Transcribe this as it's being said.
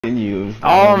You.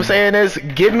 All I'm saying is,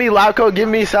 give me Lauco, give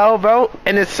me Cell, bro,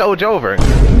 and it's Soul's over.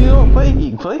 You don't play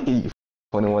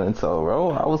 21 and so, bro.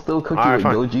 I will still cook you with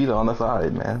fine. Gogeta on the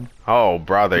side, man. Oh,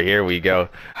 brother, here we go.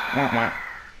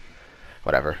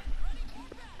 Whatever.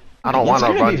 I don't want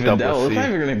to run double C. It's not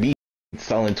even gonna be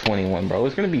selling 21, bro.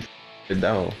 It's gonna be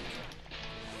Fidel.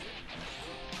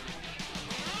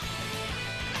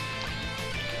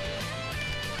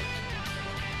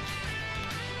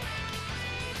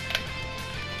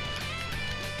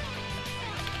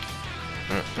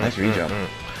 Nice re-jump.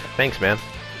 Thanks, man.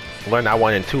 Learned that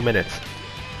one in 2 minutes.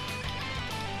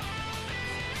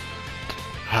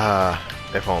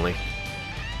 If only.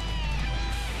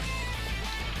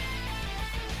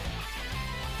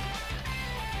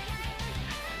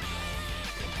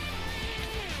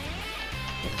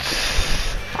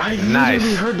 I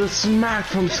literally heard the smack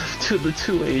from to the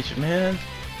 2H, man.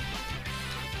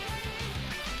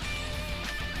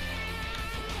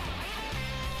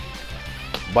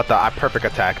 But I perfect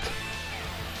attacked.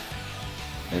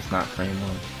 It's not frame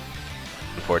 1.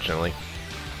 Unfortunately.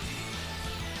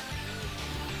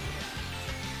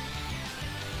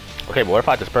 Okay, but what if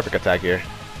I just perfect attack here?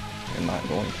 You're not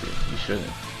going to. You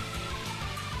shouldn't.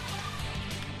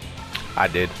 I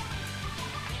did.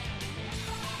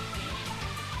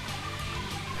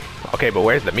 Okay, but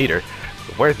where's the meter?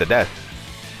 Where's the death?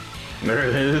 There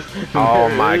it is. Oh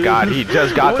my god, he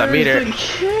just got the meter. The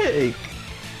kick?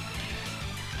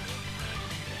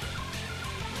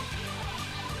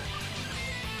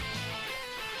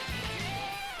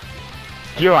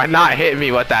 You are not hitting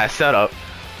me with that setup.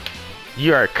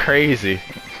 You are crazy.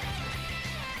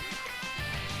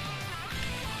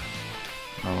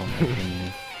 Oh my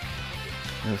goodness.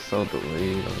 It was so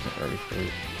delayed. I wasn't ready for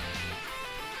it.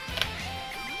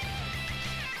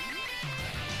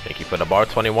 Thank you for the bar,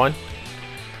 21.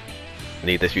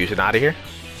 Need this fusion out of here.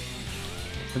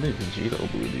 I think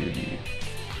Vegito Blue dude.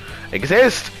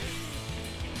 Exist!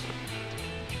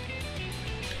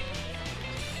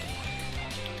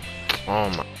 Oh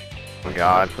my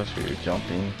god. Of course you were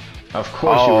jumping. Of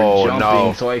course you were jumping,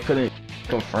 no. So I couldn't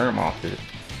confirm off it.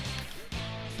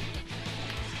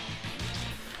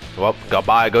 Well,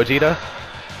 goodbye Gogeta.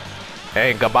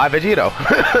 Hey, goodbye Vegito.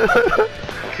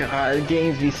 God,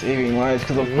 games be saving lives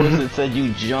because of course it said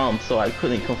you jumped, so I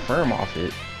couldn't confirm off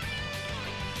it.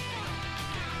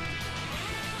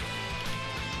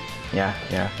 Yeah.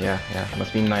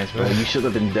 Must be nice, bro. You should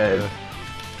have been dead.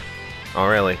 Oh,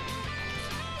 really?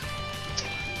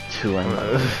 2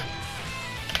 and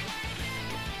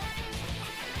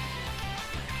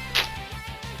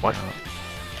What?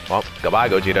 Well, goodbye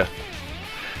Gogeta.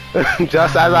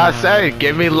 Just as I say,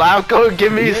 give me Lauco,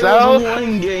 give me Cell,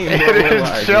 and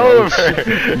it's over.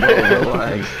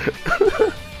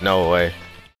 No way.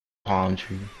 Palm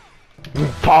tree.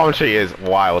 Palm tree is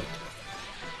wild.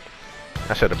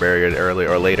 I should have buried it earlier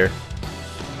or later.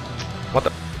 What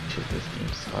the? Shit, this game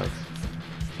sucks.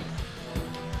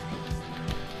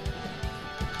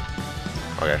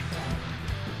 Okay.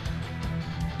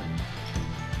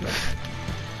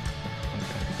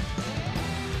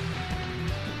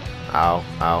 Ow,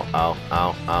 ow, ow,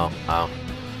 ow, ow, ow.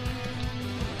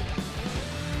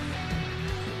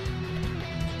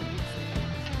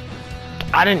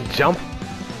 I didn't jump.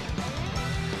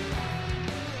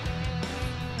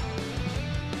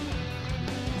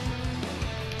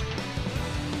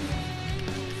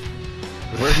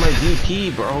 Where's my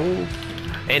DP, bro?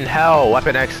 In hell,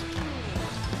 Weapon X.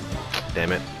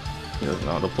 Damn it. He doesn't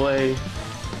know how to play.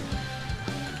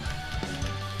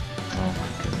 Oh my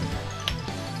goodness.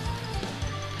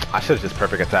 I should have just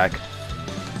perfect attack.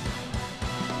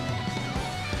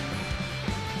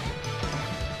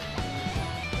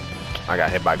 I got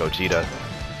hit by Gogeta.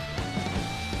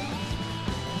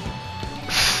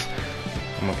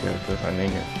 I'm okay with this. I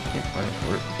need it. Keep fighting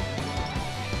for it.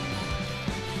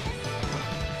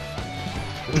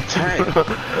 Attack!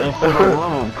 For the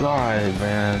love of God,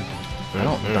 man. I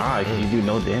don't die because you do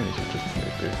no damage with this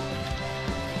character.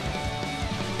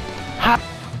 How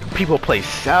people play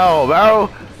Cell, bro?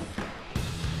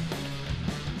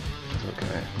 It's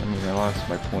okay. I mean, I lost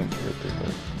my point character,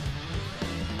 but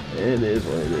it is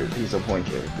what it is. He's a point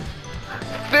character.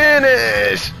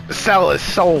 Finish! Cell is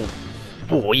so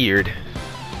weird.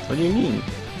 What do you mean?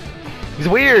 He's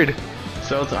weird. I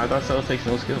thought Cell takes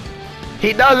no skill.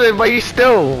 He doesn't, but he's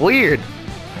still weird.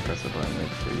 I pressed the button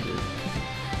like so you did.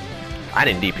 I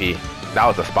didn't DP. That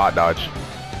was a spot dodge.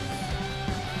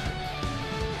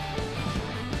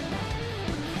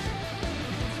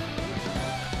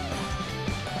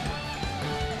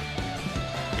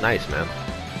 Nice, man.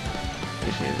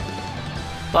 Appreciate it.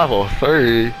 Level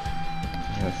 3.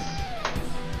 Yes.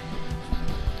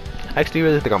 X, do you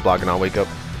really think I'm blocking on wake up?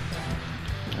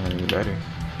 You better.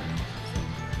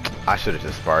 I should have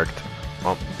just sparked.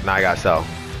 Well, now I got sell.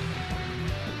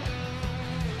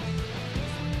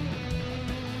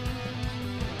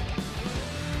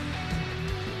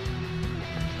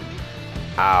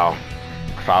 Ow.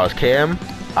 If I was Cam,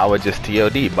 I would just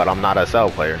TOD, but I'm not a cell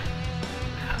player.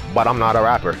 But I'm not a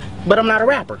rapper. But I'm not a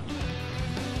rapper.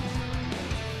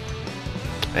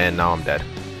 And now I'm dead.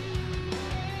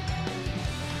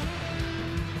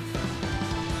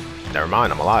 Never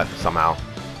mind, I'm alive somehow.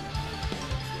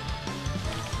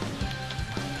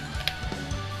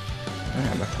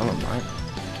 Man, that's hella mine.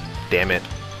 Damn it.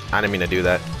 I didn't mean to do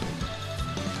that.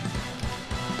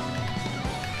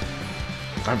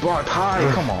 I blocked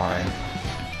high, come on.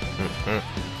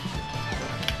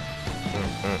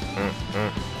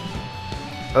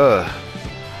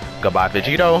 Goodbye,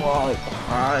 Vegito. Blocked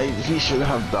high, he should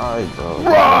have died, bro.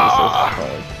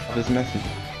 This message.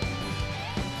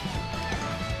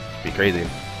 Be crazy.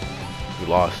 We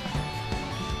lost.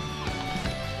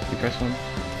 You press one?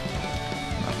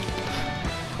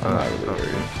 I'm not really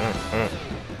worried.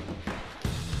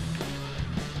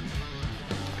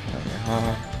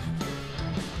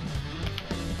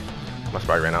 My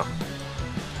sprite ran out.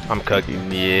 I'm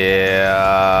cooking.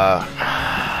 Yeah.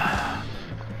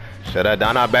 Should have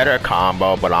done a better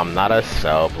combo, but I'm not a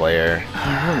cell player.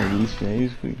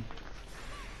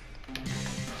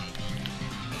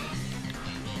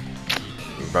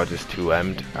 Bro, just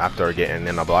 2M'd after getting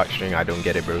in a block string. I don't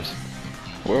get it, Bruce.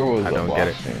 Where was I the don't block get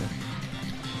it. string?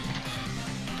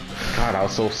 God, that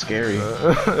was so scary.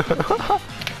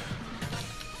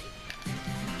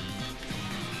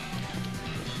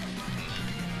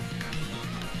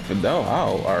 No,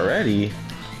 out already.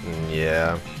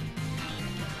 Yeah.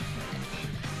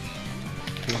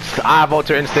 I have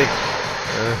Ultra Instinct.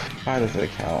 Why does it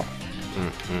count?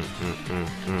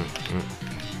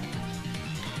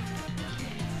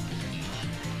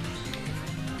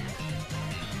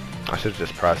 I should have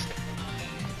just pressed.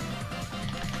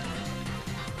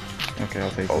 Okay,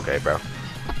 I'll take it. Okay, bro.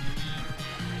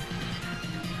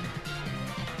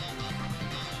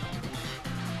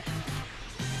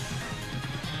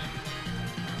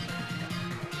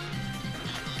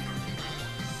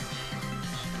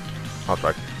 I'll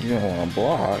try. You don't want to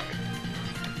block.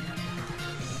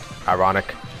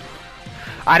 Ironic.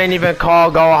 I didn't even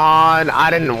call Gohan. I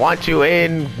didn't want you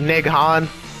in, Nighan.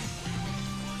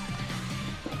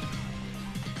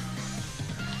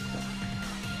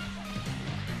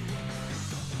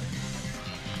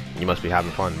 You must be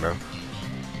having fun, bro.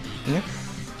 Yeah.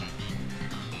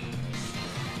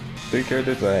 3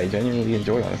 characters that I genuinely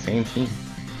enjoy on the same team.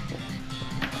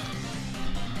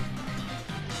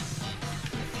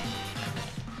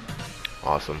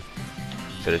 Awesome.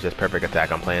 So it's just perfect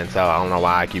attack. I'm playing cell. I don't know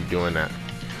why I keep doing that.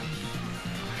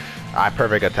 I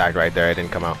perfect attack right there. It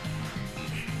didn't come out.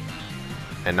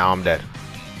 And now I'm dead.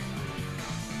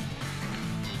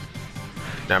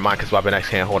 Never mind, because Weapon X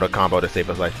can't hold a combo to save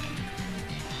his life.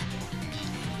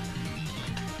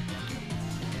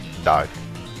 Died.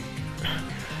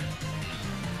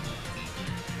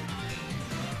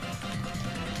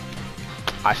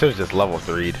 I should have just level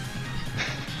 3'd.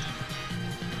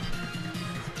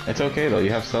 It's okay though,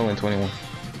 you have Cell in 21.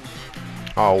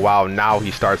 Oh wow, now he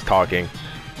starts talking.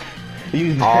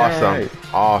 Awesome, right.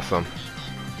 awesome.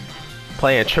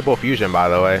 Playing triple fusion, by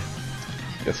the way.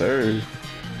 Yes sir.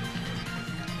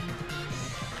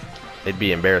 It'd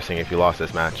be embarrassing if you lost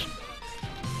this match.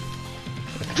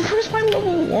 Where's my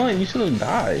level 1? You should have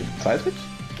died. Side switch?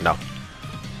 No.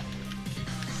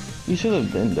 You should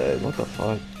have been dead. What the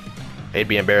fuck? It'd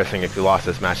be embarrassing if you lost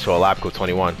this match to a Lapco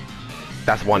 21.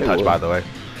 That's one touch, by the way.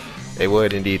 It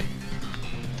would indeed.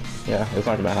 Yeah, it's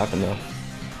not gonna happen though.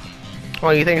 Oh,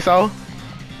 you think so?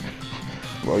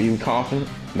 Bro, are you confident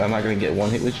that I'm not gonna get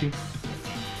one hit with you?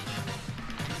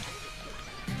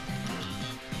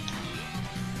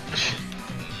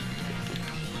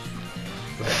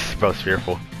 Bro's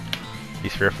fearful.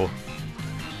 He's fearful.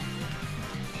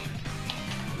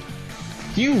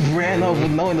 You ran over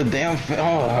knowing the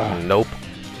damn Nope.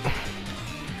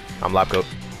 I'm lap coat.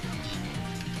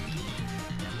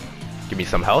 Give me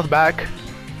some health back.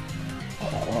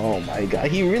 Oh my god,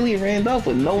 he really ran up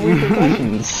with no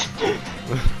repercussions.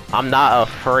 I'm not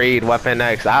afraid, Weapon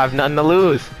X. I have nothing to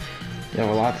lose. You have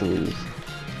a lot to lose.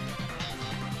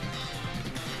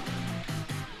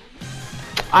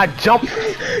 I jumped.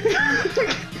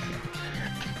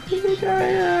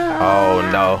 Oh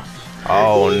no.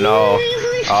 Oh no.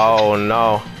 Oh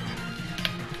no.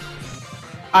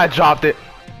 I dropped it.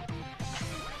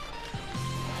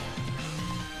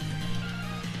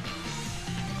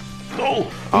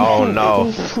 Oh, Oh Oh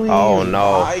no. Please. Oh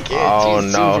no. I can't Oh do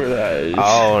no. super that.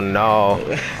 Oh no.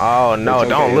 Oh no. It's okay,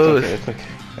 Don't lose. It's okay.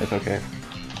 It's okay.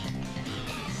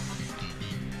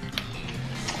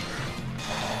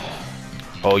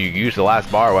 Oh, you used the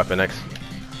last bar, Weapon X.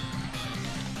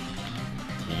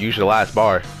 You used the last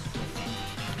bar.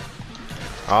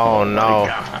 Oh no.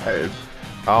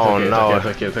 Oh no.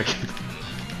 It's okay.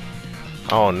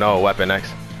 Oh no, Weapon X.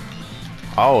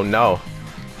 Oh no.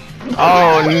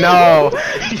 Oh no!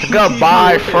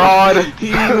 Goodbye, fraud!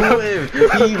 He lived!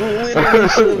 He literally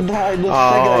should have died the second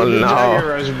I did Dragon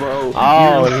Rush, bro!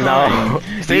 Oh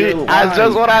no! See, that's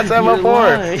just what I said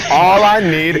before! All I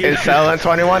need is selling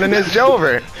 21 in this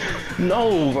Jover!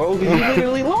 No, bro, because you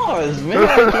literally lost! Man,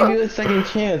 I gave you a second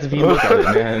chance if you look at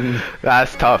it, man.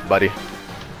 That's tough, buddy.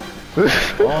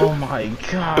 Oh my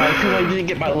god, because I didn't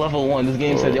get my level 1. This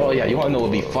game said, oh yeah, you wanna know what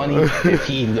would be funny? If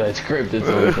he scripted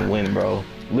so we can win, bro.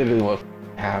 Literally what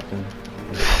happened.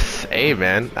 Hey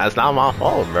man, that's not my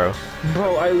fault, bro.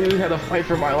 Bro, I literally had to fight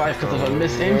for my life because of a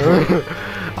misinput.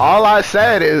 All I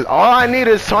said is, all I need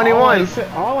is 21.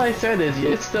 All I said is,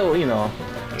 it's still, you know.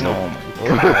 Nope.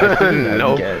 Oh my god.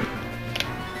 Nope.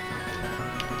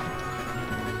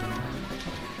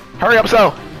 Hurry up,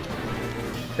 so.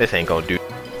 This ain't gonna do.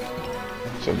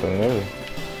 Something new.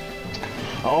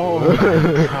 Oh my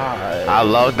god. I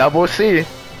love double C.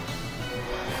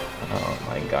 Oh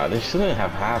my god, this shouldn't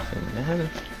have happened, man.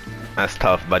 That's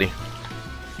tough, buddy.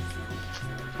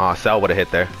 Oh, Cell would have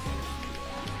hit there.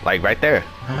 Like right there.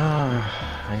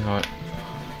 Hang on.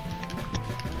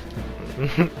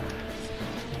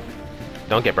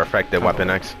 Don't get perfected, Weapon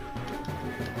X.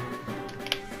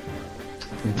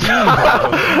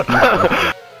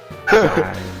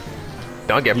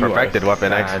 Don't get perfected,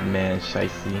 Weapon X. Man,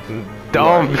 shicey.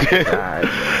 Don't.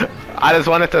 I just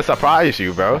wanted to surprise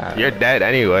you, bro. You're dead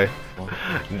anyway.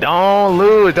 Don't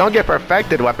lose. Don't get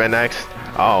perfected, Weapon X.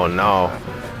 Oh no.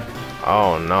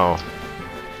 Oh no.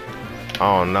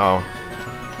 Oh no.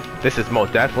 This is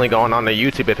most definitely going on the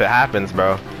YouTube if it happens,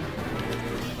 bro.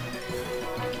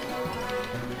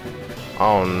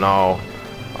 Oh no.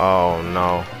 Oh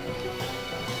no.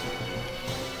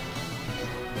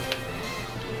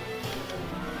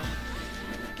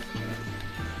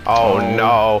 Oh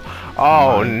no.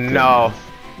 Oh no.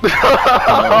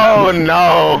 Oh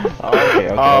no. Okay.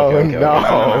 Oh no.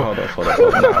 Hold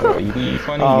up. You think you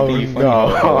funny?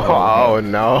 Oh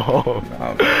no.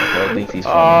 Bro thinks he's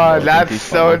funny. Oh, that's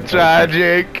so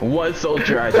tragic. What's so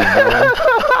tragic, bro?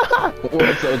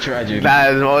 What's so tragic?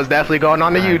 That is most definitely going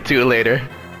on the YouTube later.